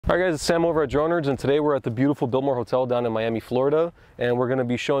Alright guys, it's Sam over at Drone Nerds, and today we're at the beautiful Biltmore Hotel down in Miami, Florida, and we're going to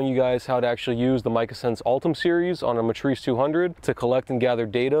be showing you guys how to actually use the MicaSense Altum series on a Matrice 200 to collect and gather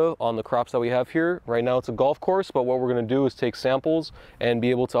data on the crops that we have here. Right now it's a golf course, but what we're going to do is take samples and be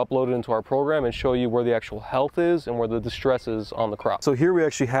able to upload it into our program and show you where the actual health is and where the distress is on the crop. So here we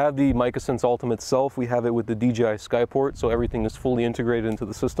actually have the MicaSense Altum itself. We have it with the DJI Skyport, so everything is fully integrated into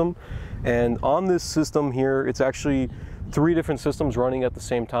the system. And on this system here, it's actually 3 different systems running at the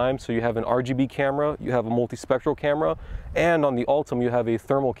same time. So you have an RGB camera, you have a multispectral camera, and on the Altum you have a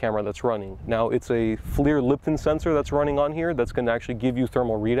thermal camera that's running. Now it's a FLIR Lipton sensor that's running on here that's going to actually give you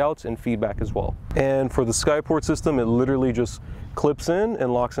thermal readouts and feedback as well. And for the Skyport system, it literally just clips in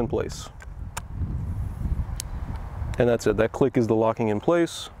and locks in place. And that's it. That click is the locking in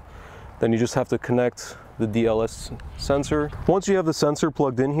place. Then you just have to connect the DLS sensor. Once you have the sensor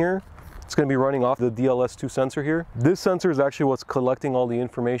plugged in here, it's going to be running off the DLS2 sensor here. This sensor is actually what's collecting all the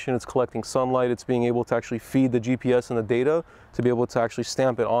information. It's collecting sunlight. It's being able to actually feed the GPS and the data to be able to actually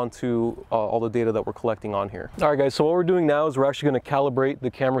stamp it onto all the data that we're collecting on here. All right guys, so what we're doing now is we're actually going to calibrate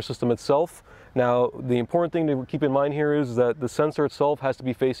the camera system itself. Now the important thing to keep in mind here is that the sensor itself has to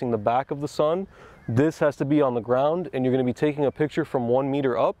be facing the back of the sun. This has to be on the ground, and you're going to be taking a picture from 1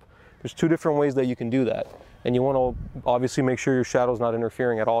 meter up. There's 2 different ways that you can do that, and you want to obviously make sure your shadow's not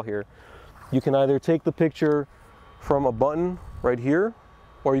interfering at all here. You can either take the picture from a button right here,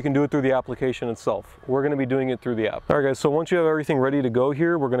 or you can do it through the application itself. We're going to be doing it through the app. All right guys, so once you have everything ready to go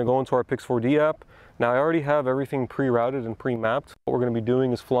here, we're going to go into our Pix4D app. Now I already have everything pre-routed and pre-mapped. What we're going to be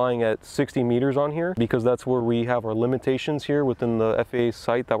doing is flying at 60 meters on here, because that's where we have our limitations here within the FAA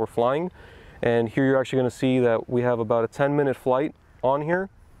site that we're flying. And here you're actually going to see that we have about a 10-minute flight on here.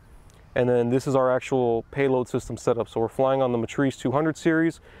 And then this is our actual payload system setup. So we're flying on the Matrice 200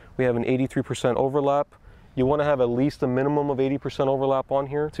 series. We have an 83% overlap. You want to have at least a minimum of 80% overlap on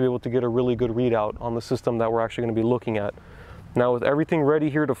here to be able to get a really good readout on the system that we're actually going to be looking at. Now with everything ready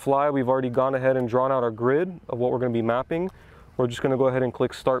here to fly, we've already gone ahead and drawn out our grid of what we're going to be mapping. We're just going to go ahead and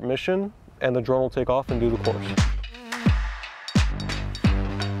click Start Mission, and the drone will take off and do the course.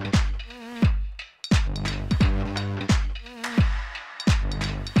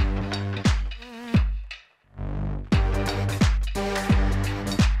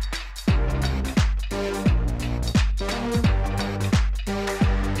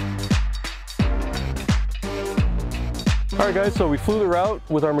 Alright guys, so we flew the route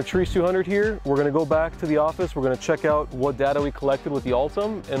with our Matrice 200 here. We're going to go back to the office. We're going to check out what data we collected with the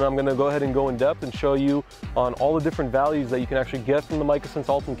Altum, and I'm going to go ahead and go in depth and show you on all the different values that you can actually get from the MicaSense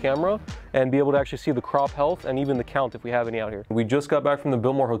Altum camera and be able to actually see the crop health and even the count if we have any out here. We just got back from the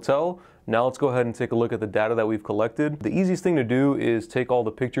Biltmore Hotel. Now let's go ahead and take a look at the data that we've collected. The easiest thing to do is take all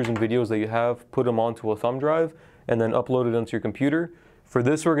the pictures and videos that you have, put them onto a thumb drive, and then upload it onto your computer. For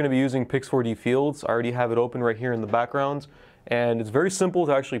this, we're going to be using Pix4D Fields. I already have it open right here in the background, and it's very simple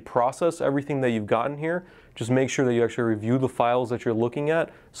to actually process everything that you've gotten here. Just make sure that you actually review the files that you're looking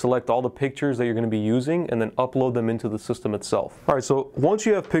at, select all the pictures that you're going to be using, and then upload them into the system itself. All right, so once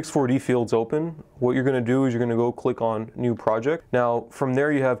you have Pix4D Fields open, what you're going to do is you're going to go click on New Project. Now, from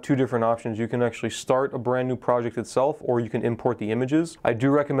there you have 2 different options. You can actually start a brand new project itself, or you can import the images. I do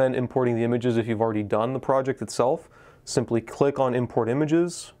recommend importing the images if you've already done the project itself. Simply click on Import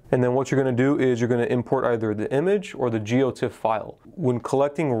Images, and then what you're going to do is you're going to import either the image or the GeoTIFF file. When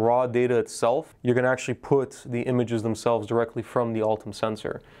collecting raw data itself, you're going to actually put the images themselves directly from the Altum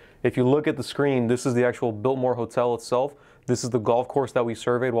sensor. If you look at the screen, this is the actual Biltmore Hotel itself. This is the golf course that we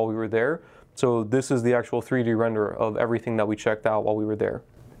surveyed while we were there. So this is the actual 3D render of everything that we checked out while we were there.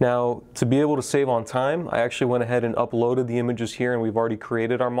 Now, to be able to save on time, I actually went ahead and uploaded the images here, and we've already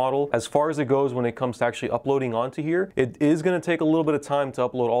created our model. As far as it goes when it comes to actually uploading onto here, it is going to take a little bit of time to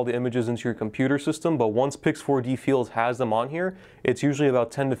upload all the images into your computer system, but once Pix4D Fields has them on here, it's usually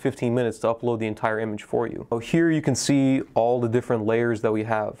about 10 to 15 minutes to upload the entire image for you. So here you can see all the different layers that we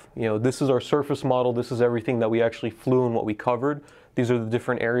have. You know, this is our surface model. This is everything that we actually flew and what we covered. These are the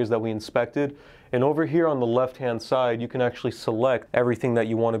different areas that we inspected. And over here on the left-hand side, you can actually select everything that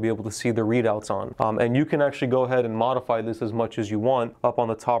you want to be able to see the readouts on. And you can actually go ahead and modify this as much as you want up on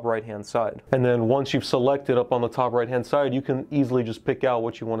the top right-hand side. And then once you've selected up on the top right-hand side, you can easily just pick out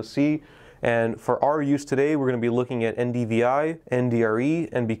what you want to see. And for our use today, we're going to be looking at NDVI, NDRE,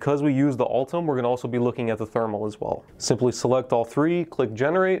 and because we use the Altum, we're going to also be looking at the thermal as well. Simply select all 3, click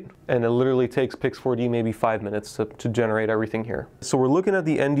Generate, and it literally takes Pix4D maybe 5 minutes to generate everything here. So we're looking at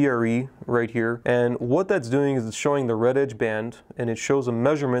the NDRE right here, and what that's doing is it's showing the red edge band, and it shows a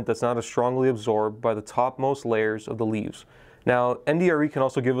measurement that's not as strongly absorbed by the topmost layers of the leaves. Now, NDRE can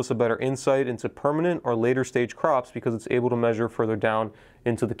also give us a better insight into permanent or later stage crops because it's able to measure further down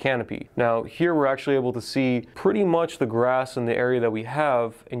into the canopy. Now, here we're actually able to see pretty much the grass in the area that we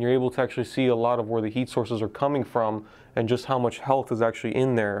have, and you're able to actually see a lot of where the heat sources are coming from and just how much health is actually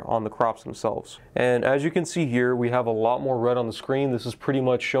in there on the crops themselves. And as you can see here, we have a lot more red on the screen. This is pretty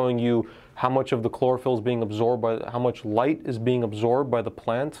much showing you how much of the chlorophyll is being absorbed by, how much light is being absorbed by the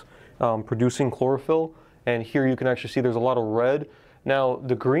plant producing chlorophyll. And here you can actually see there's a lot of red. Now,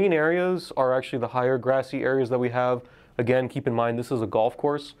 the green areas are actually the higher grassy areas that we have. Again, keep in mind, this is a golf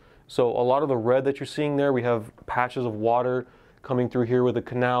course. So a lot of the red that you're seeing there, we have patches of water coming through here with a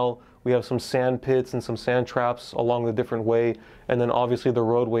canal. We have some sand pits and some sand traps along the different way. And then obviously the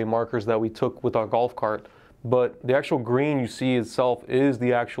roadway markers that we took with our golf cart. But the actual green you see itself is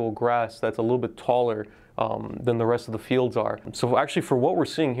the actual grass that's a little bit taller than the rest of the fields are. So actually for what we're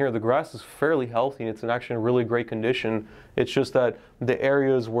seeing here, the grass is fairly healthy and it's actually in really great condition. It's just that the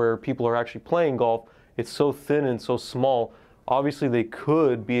areas where people are actually playing golf, it's so thin and so small. Obviously they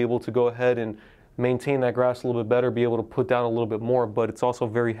could be able to go ahead and maintain that grass a little bit better, be able to put down a little bit more, but it's also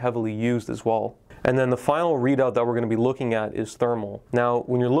very heavily used as well. And then the final readout that we're going to be looking at is thermal. Now,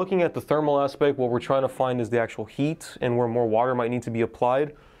 when you're looking at the thermal aspect, what we're trying to find is the actual heat and where more water might need to be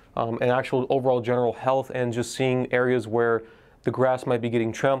applied. And actual overall general health, and just seeing areas where the grass might be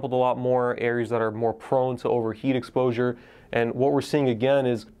getting trampled a lot more, areas that are more prone to overheat exposure. And what we're seeing again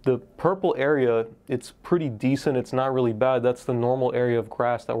is the purple area, it's pretty decent, it's not really bad. That's the normal area of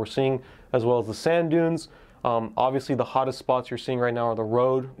grass that we're seeing, as well as the sand dunes. Obviously the hottest spots you're seeing right now are the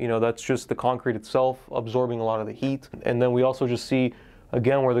road. You know, that's just the concrete itself absorbing a lot of the heat. And then we also just see,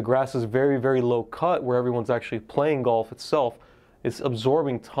 again, where the grass is very, very low cut, where everyone's actually playing golf itself, it's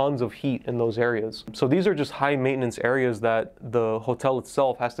absorbing tons of heat in those areas. So these are just high maintenance areas that the hotel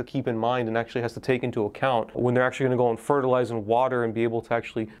itself has to keep in mind and actually has to take into account when they're actually going to go and fertilize and water and be able to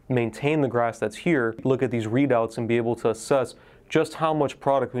actually maintain the grass that's here. Look at these readouts and be able to assess just how much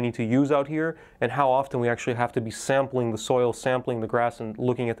product we need to use out here and how often we actually have to be sampling the soil, sampling the grass, and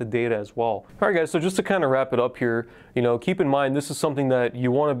looking at the data as well. All right guys, so just to kind of wrap it up here, you know, keep in mind this is something that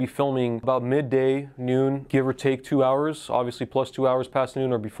you want to be filming about midday, noon, give or take 2 hours, obviously plus 2 hours past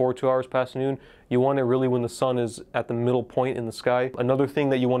noon or before 2 hours past noon. You want it really when the sun is at the middle point in the sky. Another thing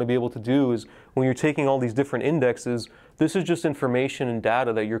that you want to be able to do is when you're taking all these different indexes, this is just information and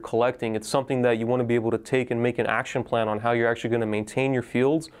data that you're collecting. It's something that you want to be able to take and make an action plan on how you're actually going to maintain your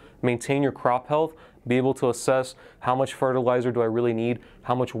fields, maintain your crop health, be able to assess how much fertilizer do I really need,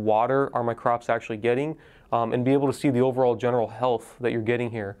 how much water are my crops actually getting, and be able to see the overall general health that you're getting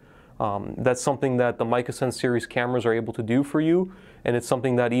here. That's something that the MicaSense series cameras are able to do for you, and it's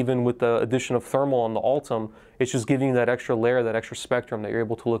something that even with the addition of thermal on the Altum, it's just giving you that extra layer, that extra spectrum that you're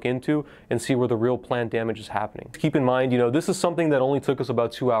able to look into and see where the real plant damage is happening. Keep in mind, you know, this is something that only took us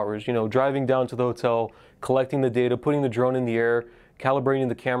about 2 hours, you know, driving down to the hotel, collecting the data, putting the drone in the air, calibrating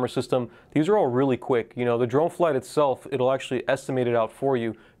the camera system. These are all really quick. You know, the drone flight itself, it'll actually estimate it out for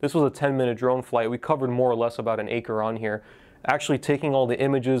you. This was a 10-minute drone flight. We covered more or less about an acre on here. Actually taking all the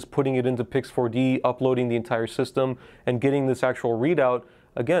images, putting it into Pix4D, uploading the entire system, and getting this actual readout,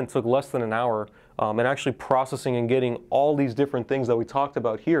 again, took less than an hour. And actually processing and getting all these different things that we talked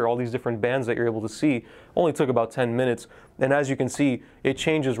about here, all these different bands that you're able to see, only took about 10 minutes. And as you can see, it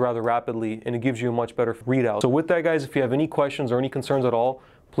changes rather rapidly and it gives you a much better readout. So with that, guys, if you have any questions or any concerns at all,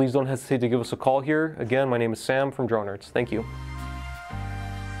 please don't hesitate to give us a call here. Again, my name is Sam from Drone Nerds. Thank you.